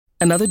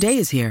Another day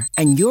is here,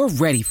 and you're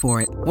ready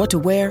for it. What to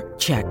wear?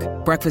 Check.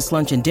 Breakfast,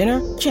 lunch, and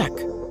dinner? Check.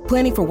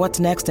 Planning for what's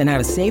next and how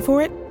to save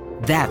for it?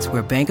 That's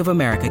where Bank of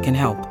America can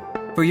help.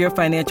 For your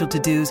financial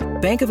to-dos,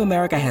 Bank of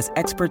America has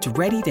experts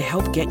ready to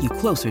help get you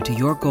closer to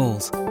your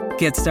goals.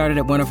 Get started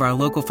at one of our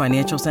local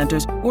financial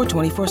centers or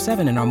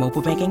 24/7 in our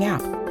mobile banking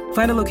app.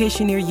 Find a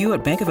location near you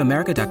at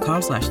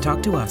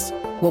bankofamerica.com/talktous.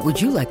 What would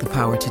you like the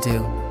power to do?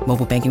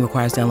 Mobile banking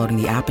requires downloading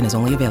the app and is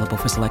only available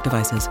for select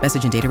devices.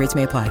 Message and data rates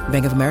may apply.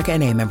 Bank of America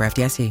N.A., member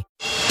FDIC.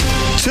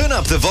 Turn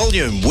up the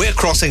volume. We're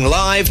crossing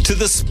live to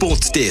the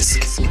sports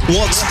desk.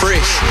 What's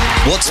fresh?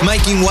 What's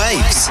making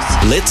waves?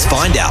 Let's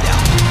find out.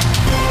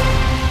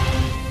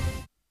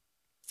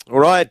 All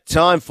right,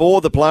 time for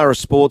the Polaris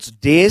Sports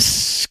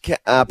Desk.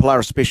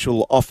 Polaris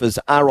special offers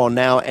are on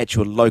now at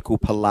your local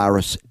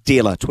Polaris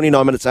dealer.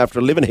 29 minutes after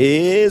 11,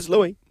 here's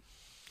Louis.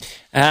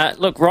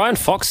 Look, Ryan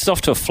Fox is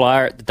off to a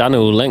flyer at the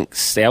Dunhill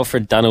Links, the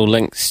Alfred Dunhill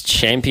Links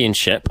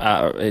Championship.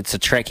 It's a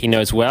track he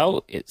knows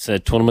well. It's a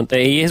tournament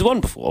that he has won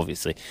before,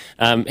 obviously.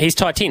 He's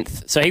tied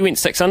 10th, so he went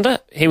 6 under.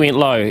 He went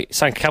low. He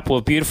sunk a couple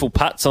of beautiful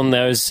putts on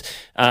those,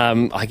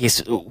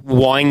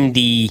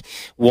 windy,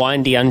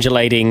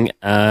 undulating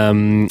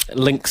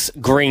links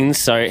greens.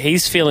 So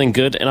he's feeling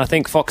good, and I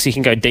think Foxy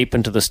can go deep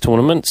into this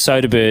tournament.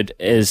 Soderbergh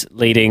is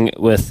leading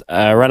with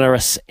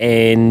Runneris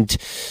and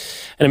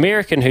an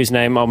American whose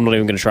name I'm not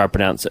even going to try to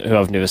pronounce it, who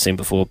I've never seen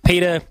before.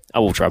 Peter, I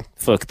will try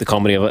for the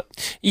comedy of it.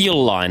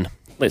 Line.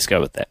 Let's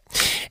go with that.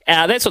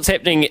 That's what's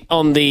happening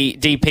on the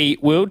DP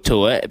World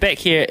Tour. Back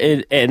here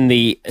in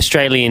the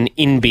Australian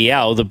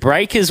NBL, the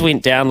Breakers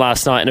went down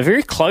last night in a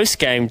very close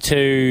game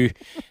to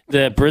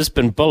the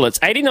Brisbane Bullets.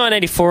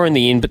 89-84 in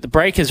the end, but the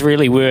Breakers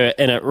really were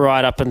in it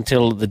right up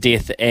until the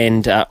death.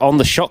 And on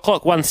the shot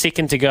clock, 1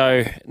 second to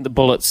go, the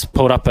Bullets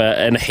pulled up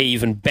a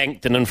heave and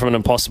banked it in from an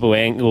impossible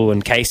angle,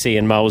 and Casey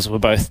and Miles were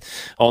both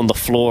on the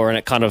floor, and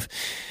it kind of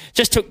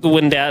just took the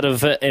wind out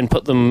of it and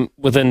put them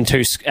within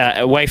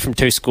away from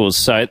 2 scores.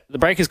 So the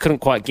Breakers couldn't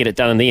quite get it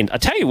done in the end. I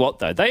tell you what,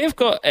 though, they have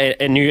got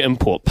a new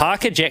import,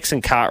 Parker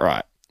Jackson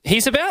Cartwright.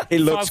 He's about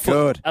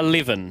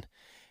 5'11".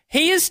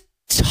 He is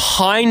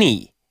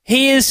tiny.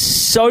 He is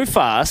so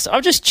fast.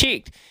 I've just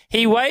checked.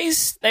 They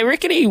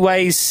reckon he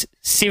weighs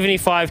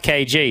 75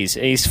 kgs.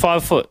 He's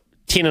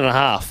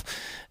 5'10.5".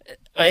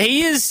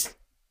 He is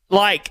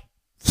like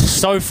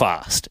so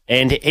fast,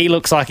 and he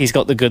looks like he's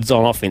got the goods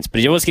on offense, but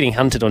he was getting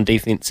hunted on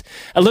defense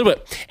a little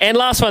bit. And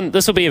last one,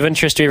 this will be of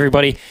interest to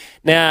everybody.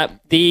 Now,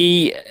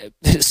 the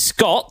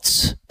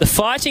Scots, the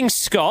Fighting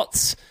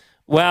Scots,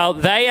 well,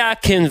 they are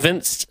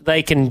convinced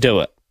they can do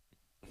it.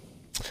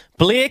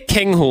 Blair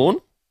Kinghorn,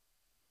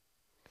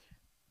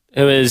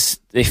 who is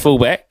the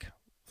fullback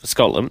for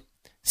Scotland,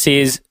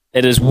 says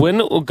it is win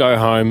or go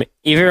home.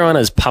 Everyone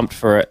is pumped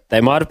for it. They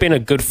might have been a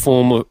good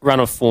run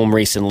of form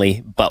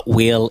recently, but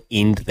we'll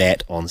end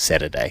that on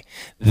Saturday.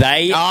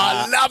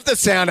 I love the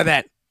sound of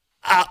that.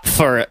 Up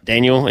for it,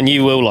 Daniel, and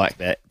you will like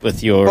that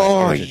with your...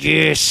 Oh,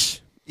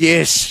 heritage.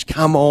 Yes,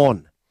 come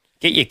on.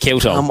 Get your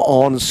kilt on. Come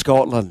on,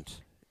 Scotland.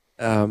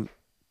 They're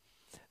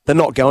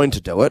not going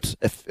to do it,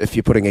 if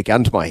you're putting a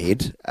gun to my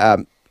head.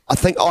 I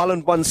think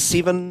Ireland won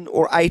 7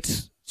 or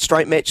 8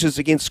 straight matches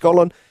against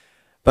Scotland.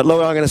 But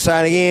look, I'm going to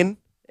say it again,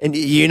 and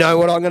you know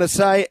what I'm going to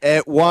say.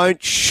 It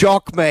won't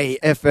shock me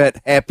if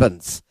it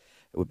happens.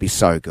 It would be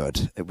so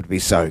good. It would be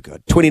so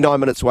good. 29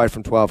 minutes away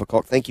from 12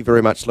 o'clock. Thank you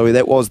very much, Louis.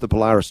 That was the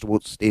Polaris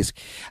Sports Desk.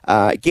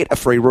 Get a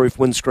free roof,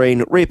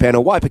 windscreen, rear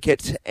panel, wiper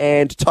kit,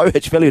 and tow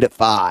hitch valued at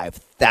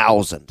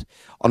 $5,000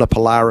 on a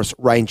Polaris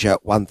Ranger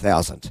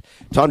 1000.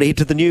 Time to head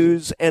to the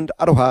news, and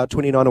Aroha,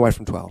 29 away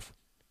from 12.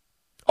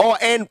 Oh,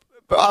 and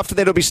after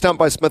that, it'll be Stumped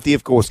by Smithy,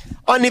 of course.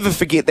 I never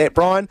forget that,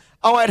 Brian.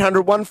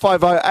 0800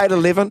 150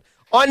 811.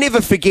 I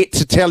never forget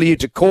to tell you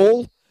to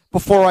call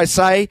before I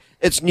say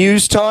it's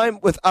news time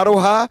with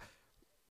Aroha.